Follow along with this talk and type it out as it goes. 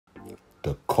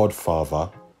the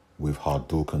Codfather with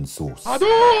Hadouken sauce.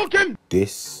 Hadouken!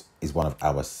 This is one of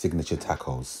our signature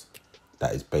tacos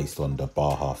that is based on the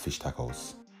Baha fish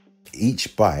tacos.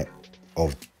 Each bite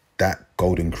of that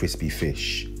golden crispy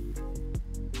fish,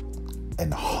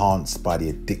 enhanced by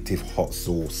the addictive hot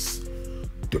sauce,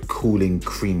 the cooling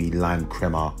creamy lime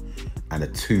crema, and a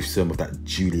toothsome of that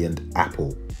julienne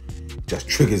apple, just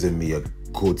triggers in me a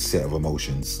good set of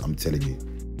emotions, I'm telling you.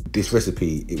 This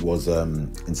recipe, it was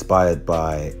inspired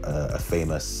by a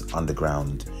famous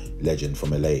underground legend from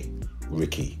LA,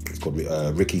 Ricky. It's called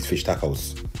Ricky's Fish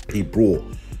Tacos. He brought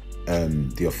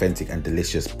the authentic and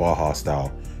delicious Baja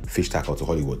style fish taco to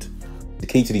Hollywood. The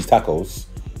key to these tacos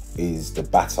is the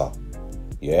batter,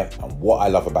 yeah? And what I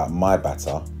love about my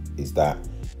batter is that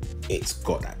it's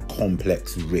got that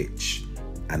complex, rich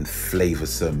and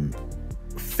flavoursome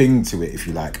thing to it, if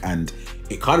you like. And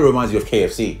it kind of reminds you of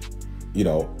KFC, you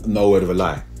know, no word of a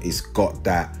lie. It's got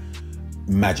that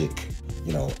magic,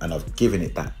 you know, and I've given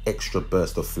it that extra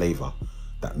burst of flavour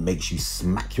that makes you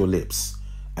smack your lips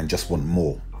and just want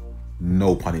more.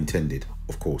 No pun intended,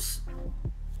 of course.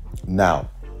 Now,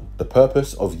 the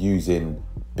purpose of using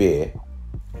beer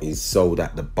is so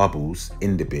that the bubbles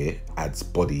in the beer adds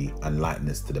body and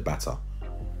lightness to the batter.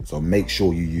 So make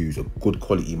sure you use a good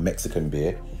quality Mexican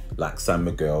beer like San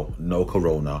Miguel, no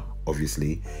Corona,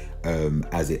 obviously,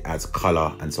 as it adds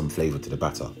colour and some flavour to the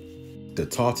batter. The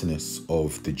tartness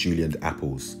of the julienne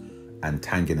apples and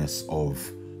tanginess of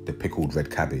the pickled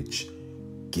red cabbage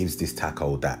gives this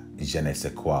taco that je ne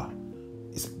sais quoi.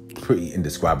 It's pretty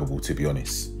indescribable, to be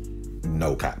honest.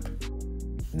 No cap.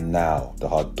 Now, the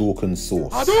Hadouken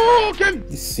sauce. Hadouken!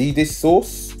 You see this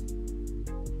sauce?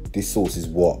 This sauce is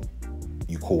what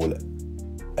you call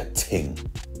a ting.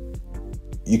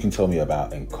 You can tell me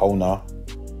about Encona.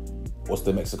 What's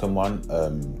the Mexican one?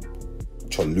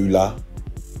 Cholula.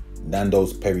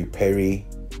 Nando's Peri Peri.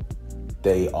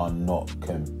 They are not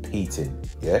competing,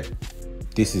 yeah?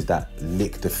 This is that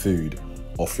lick the food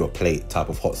off your plate type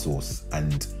of hot sauce,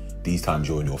 and these times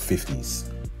you're in your 50s.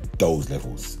 Those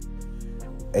levels.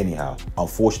 Anyhow,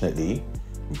 unfortunately,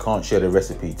 we can't share the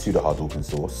recipe to the Hadouken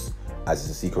sauce as it's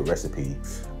a secret recipe,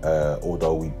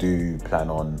 although we do plan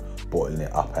on bottling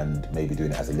it up and maybe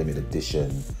doing it as a limited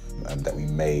edition that we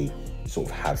may sort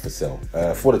of have for sale.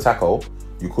 For the taco,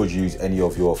 you could use any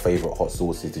of your favorite hot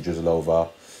sauces to drizzle over.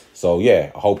 So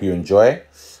yeah, I hope you enjoy.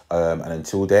 And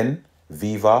until then,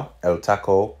 viva el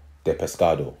taco de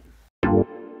pescado.